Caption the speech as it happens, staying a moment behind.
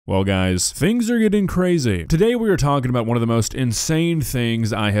Well guys, things are getting crazy. Today we are talking about one of the most insane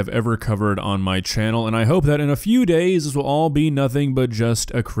things I have ever covered on my channel, and I hope that in a few days this will all be nothing but just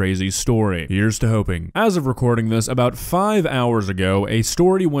a crazy story. Here's to hoping. As of recording this, about 5 hours ago, a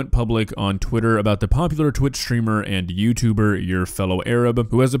story went public on Twitter about the popular Twitch streamer and YouTuber YourFellowArab,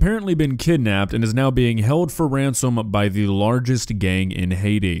 who has apparently been kidnapped and is now being held for ransom by the largest gang in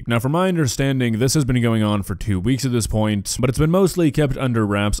Haiti. Now from my understanding, this has been going on for 2 weeks at this point, but it's been mostly kept under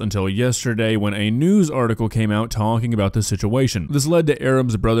wraps until yesterday when a news article came out talking about the situation. This led to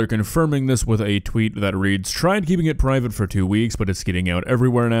Arab's brother confirming this with a tweet that reads, "Tried keeping it private for 2 weeks, but it's getting out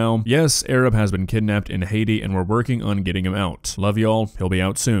everywhere now. Yes, Arab has been kidnapped in Haiti and we're working on getting him out. Love y'all, he'll be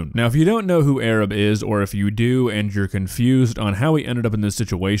out soon." Now if you don't know who Arab is, or if you do and you're confused on how he ended up in this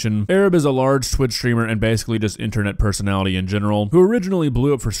situation, Arab is a large Twitch streamer and basically just internet personality in general, who originally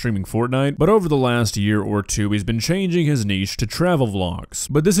blew up for streaming Fortnite, but over the last year or two he's been changing his niche to travel vlogs.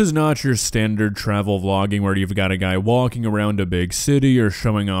 But this is not your standard travel vlogging where you've got a guy walking around a big city or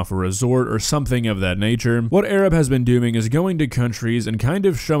showing off a resort or something of that nature. What Arab has been doing is going to countries and kind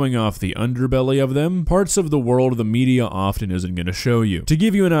of showing off the underbelly of them, parts of the world the media often isn't going to show you. To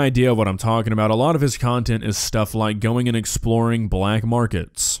give you an idea of what I'm talking about, a lot of his content is stuff like going and exploring black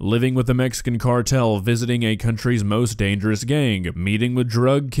markets, living with the Mexican cartel, visiting a country's most dangerous gang, meeting with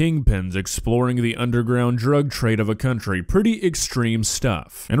drug kingpins, exploring the underground drug trade of a country. Pretty extreme stuff.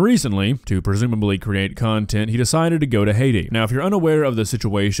 And recently, to presumably create content, he decided to go to Haiti. Now, if you're unaware of the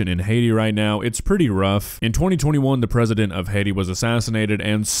situation in Haiti right now, it's pretty rough. In 2021, the president of Haiti was assassinated,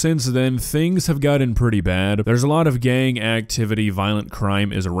 and since then, things have gotten pretty bad. There's a lot of gang activity, violent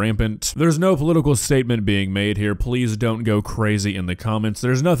crime is rampant. There's no political statement being made here. Please don't go crazy in the comments.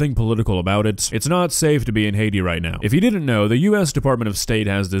 There's nothing political about it. It's not safe to be in Haiti right now. If you didn't know, the US Department of State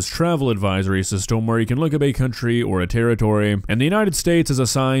has this travel advisory system where you can look up a country or a territory, and the United States has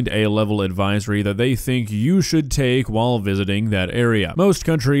assigned a level advisory that they think you should take while visiting that area. Most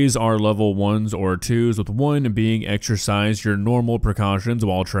countries are level 1s or 2s, with 1 being exercise your normal precautions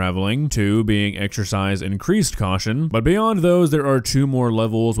while traveling, 2 being exercise increased caution, but beyond those there are 2 more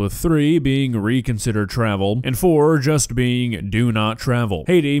levels, with 3 being reconsider travel, and 4 just being do not travel.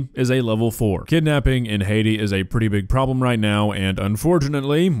 Haiti is a level 4. Kidnapping in Haiti is a pretty big problem right now, and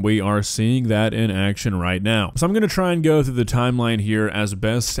unfortunately, we are seeing that in action right now. So I'm going to try and go through the timeline here as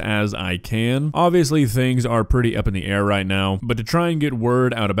best as I can. Obviously, things are pretty up in the air right now, but to try and get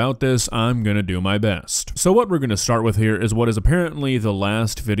word out about this, I'm gonna do my best. So what we're gonna start with here is what is apparently the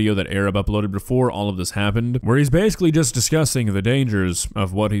last video that Arab uploaded before all of this happened, where he's basically just discussing the dangers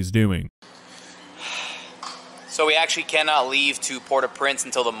of what he's doing. So we actually cannot leave to Port-au-Prince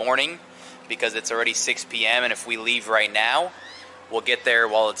until the morning because it's already 6 p.m. and if we leave right now, we'll get there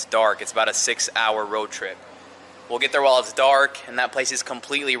while it's dark. It's about a 6-hour road trip. We'll get there while it's dark, and that place is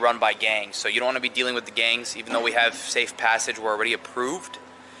completely run by gangs. So you don't want to be dealing with the gangs, even though we have safe passage, we're already approved.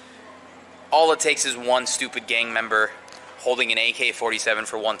 All it takes is one stupid gang member holding an AK-47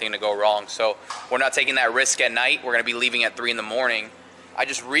 for one thing to go wrong. So we're not taking that risk at night. We're going to be leaving at 3 in the morning. I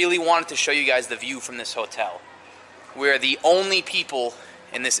just really wanted to show you guys the view from this hotel. We're the only people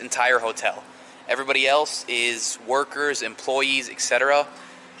in this entire hotel. Everybody else is workers, employees, etc.,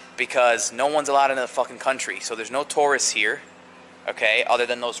 because no one's allowed in the fucking country. So there's no tourists here, okay, other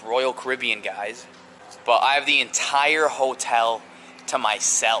than those Royal Caribbean guys. But I have the entire hotel to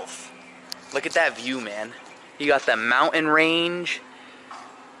myself. Look at that view, man. You got the mountain range.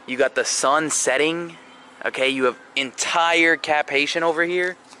 You got the sun setting. Okay, you have entire Cap Haitian over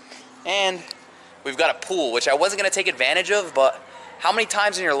here. And we've got a pool, which I wasn't going to take advantage of, but how many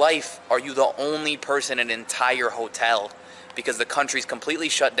times in your life are you the only person in an entire hotel because the country's completely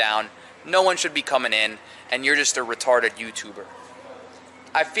shut down, no one should be coming in, and you're just a retarded YouTuber?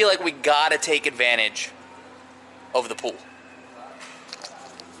 I feel like we gotta take advantage of the pool.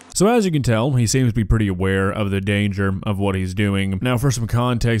 So as you can tell, he seems to be pretty aware of the danger of what he's doing. Now for some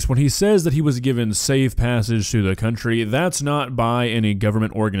context, when he says that he was given safe passage to the country, that's not by any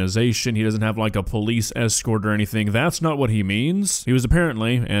government organization. He doesn't have like a police escort or anything. That's not what he means. He was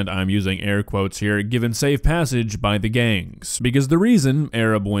apparently, and I'm using air quotes here, given safe passage by the gangs. Because the reason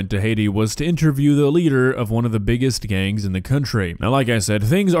Arab went to Haiti was to interview the leader of one of the biggest gangs in the country. Now like I said,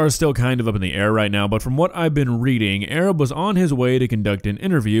 things are still kind of up in the air right now, but from what I've been reading, Arab was on his way to conduct an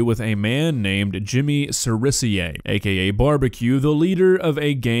interview with a man named Jimmy Cerisier, aka Barbecue, the leader of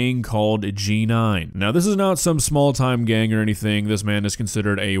a gang called G9. Now, this is not some small-time gang or anything. This man is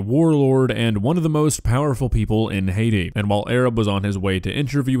considered a warlord and one of the most powerful people in Haiti. And while Arab was on his way to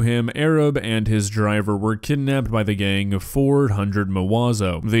interview him, Arab and his driver were kidnapped by the gang 400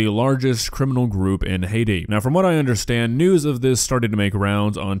 Mawazo, the largest criminal group in Haiti. Now, from what I understand, news of this started to make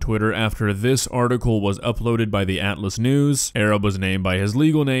rounds on Twitter after this article was uploaded by the Atlas News. Arab was named by his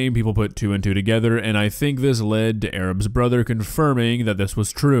legal name, people put two and two together, and I think this led to Arab's brother confirming that this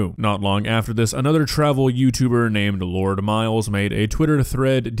was true. Not long after this, another travel YouTuber named Lord Miles made a Twitter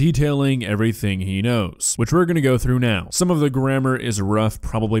thread detailing everything he knows, which we're going to go through now. Some of the grammar is rough,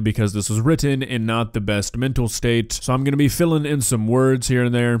 probably because this was written in not the best mental state, so I'm going to be filling in some words here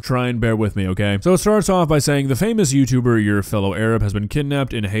and there. Try and bear with me, okay? So it starts off by saying the famous YouTuber YourFellowArab has been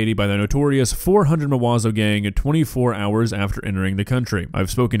kidnapped in Haiti by the notorious 400 Mawazo gang 24 hours after entering the country. I've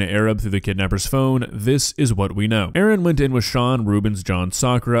spoken to Arab through the kidnapper's phone. This is what we know. Aaron went in with Sean Rubens John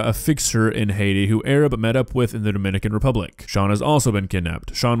Sacra, a fixer in Haiti who Arab met up with in the Dominican Republic. Sean has also been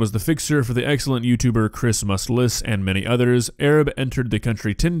kidnapped. Sean was the fixer for the excellent YouTuber Chris Muslis and many others. Arab entered the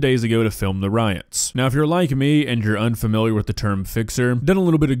country 10 days ago to film the riots. Now, if you're like me and you're unfamiliar with the term fixer, done a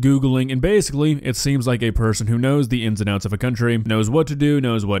little bit of Googling, and basically it seems like a person who knows the ins and outs of a country, knows what to do,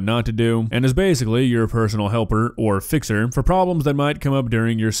 knows what not to do, and is basically your personal helper or fixer for problems that might come up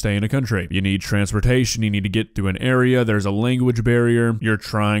during your stay in a country. You need transportation, you need to get through an area, there's a language barrier, you're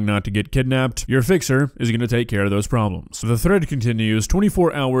trying not to get kidnapped. Your fixer is going to take care of those problems. The thread continues.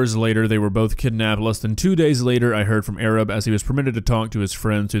 24 hours later, they were both kidnapped. Less than 2 days later, I heard from Arab as he was permitted to talk to his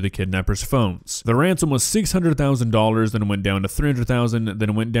friends through the kidnapper's phones. The ransom was $600,000, then went down to $300,000,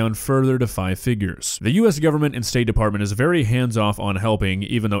 then went down further to 5 figures. The U.S. government and State Department is very hands-off on helping,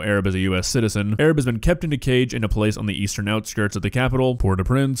 even though Arab is a U.S. citizen. Arab has been kept in a cage in a place on the eastern outskirts of the capital,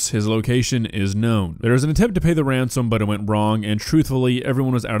 Port-au-Prince. His location is known. There was an attempt to pay the ransom, but it went wrong, and truthfully,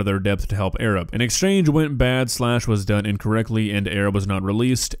 everyone was out of their depth to help Arab. An exchange went bad / was done incorrectly, and Arab was not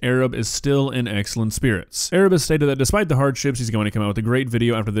released. Arab is still in excellent spirits. Arab has stated that despite the hardships, he's going to come out with a great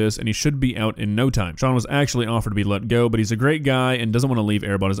video after this, and he should be out in no time. Sean was actually offered to be let go, but he's a great guy and doesn't want to leave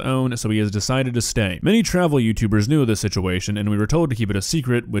Arab on his own, so he has decided to stay. Many travel YouTubers knew of this situation, and we were told to keep it a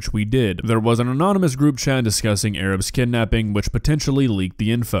secret, which we did. There was an anonymous group chat discussing Arab's kidnapping, which potentially leaked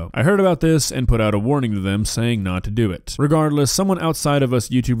the info. I heard about this and put out a warning to them saying not to do it. Regardless, someone outside of us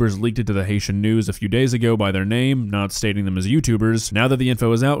YouTubers leaked it to the Haitian news a few days ago by their name, not stating them as YouTubers. Now that the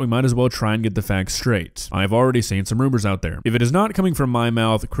info is out, we might as well try and get the facts straight. I've already seen some rumors out there. If it is not coming from my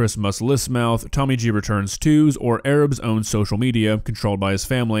mouth, Chris Muslis' mouth, Tommy G Returns 2's, or Arab's own social media, controlled by his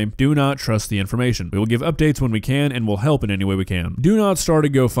family, do not trust the information. We will give updates when we can and will help in any way we can. Do not start a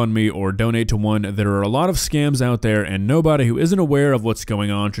GoFundMe or donate to one. There are a lot of scams out there, and nobody who isn't aware of what's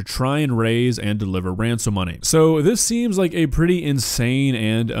going on should try and raise and deliver ransom money. So this seems like a pretty insane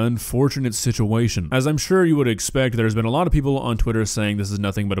and unfortunate situation. As I'm sure you would expect, there's been a lot of people on Twitter saying this is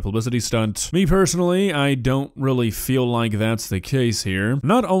nothing but a publicity stunt. Me personally, I don't really feel like that's the case here.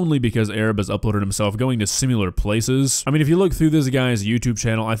 Not only because Arab has uploaded himself going to similar places. I mean, if you look through this guy's YouTube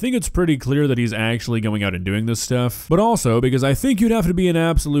channel, I think it's pretty clear that he's actually going out and doing this stuff. But also because I think you'd have to be an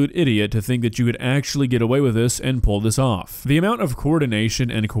absolute idiot to think that you could actually get away with this and pull this off. The amount of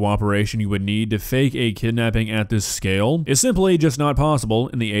coordination and cooperation you would need to fake a kidnapping at this scale is simply just not possible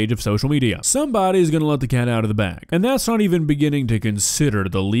in the age of social media. Somebody's gonna let the cat out of the bag. And that's not even beginning to consider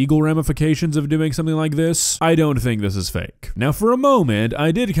the legal ramifications of doing something like this. I don't think this is fake. Now, for a moment,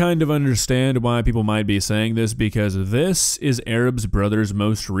 I did kind of understand why people might be saying this, because this is Arab's brother's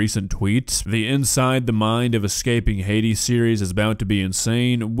most recent tweet. The Inside the Mind of Escaping Haiti series is about to be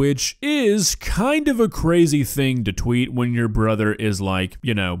insane, which is kind of a crazy thing to tweet when your brother is like,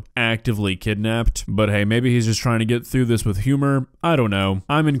 you know, actively kidnapped. But hey, maybe he's just trying to get through this with humor. I don't know.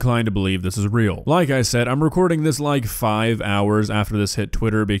 I'm inclined to believe this is real. Like I said, I'm recording this like 5 hours after this hit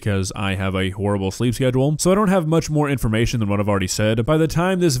Twitter because I have a horrible sleep schedule, so I don't have much more information than what I've already said. By the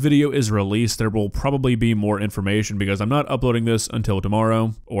time this video is released, there will probably be more information because I'm not uploading this until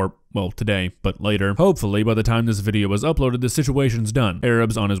tomorrow, or well, today, but later. Hopefully, by the time this video is uploaded, the situation's done.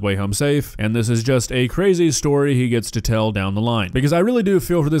 Arab's on his way home safe, and this is just a crazy story he gets to tell down the line. Because I really do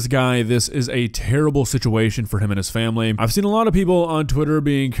feel for this guy, this is a terrible situation for him and his family. I've seen a lot of people on Twitter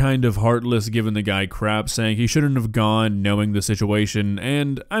being kind of heartless, giving the guy crap, saying he shouldn't have gone knowing the situation,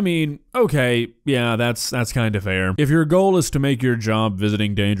 and I mean, okay, yeah, that's kind of fair. If your goal is to make your job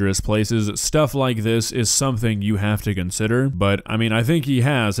visiting dangerous places, stuff like this is something you have to consider, but I mean, I think he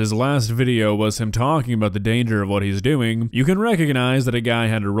has. His last video was him talking about the danger of what he's doing. You can recognize that a guy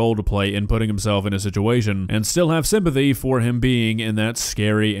had a role to play in putting himself in a situation and still have sympathy for him being being in that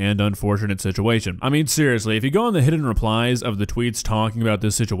scary and unfortunate situation. I mean, seriously, if you go on the hidden replies of the tweets talking about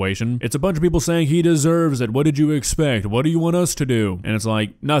this situation, it's a bunch of people saying he deserves it. What did you expect? What do you want us to do? And it's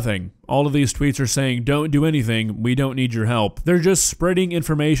like, nothing. All of these tweets are saying, don't do anything. We don't need your help. They're just spreading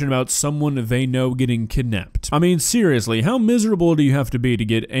information about someone they know getting kidnapped. I mean, seriously, how miserable do you have to be to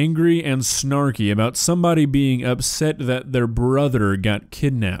get angry and snarky about somebody being upset that their brother got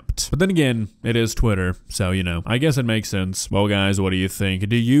kidnapped? But then again, it is Twitter, so you know, I guess it makes sense. Well guys, what do you think?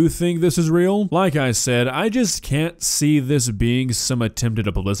 Do you think this is real? Like I said, I just can't see this being some attempt at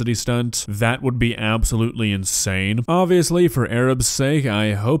a publicity stunt. That would be absolutely insane. Obviously, for Arab's sake,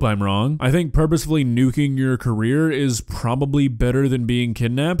 I hope I'm wrong. I think purposefully nuking your career is probably better than being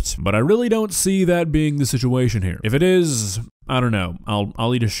kidnapped, but I really don't see that being the situation here. If it is, I don't know,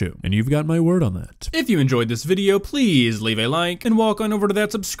 I'll eat a shoe, and you've got my word on that. If you enjoyed this video, please leave a like and walk on over to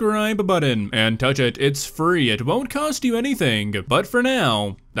that subscribe button and touch it. It's free, it won't cost you anything. But for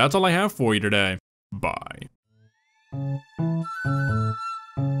now, that's all I have for you today. Bye.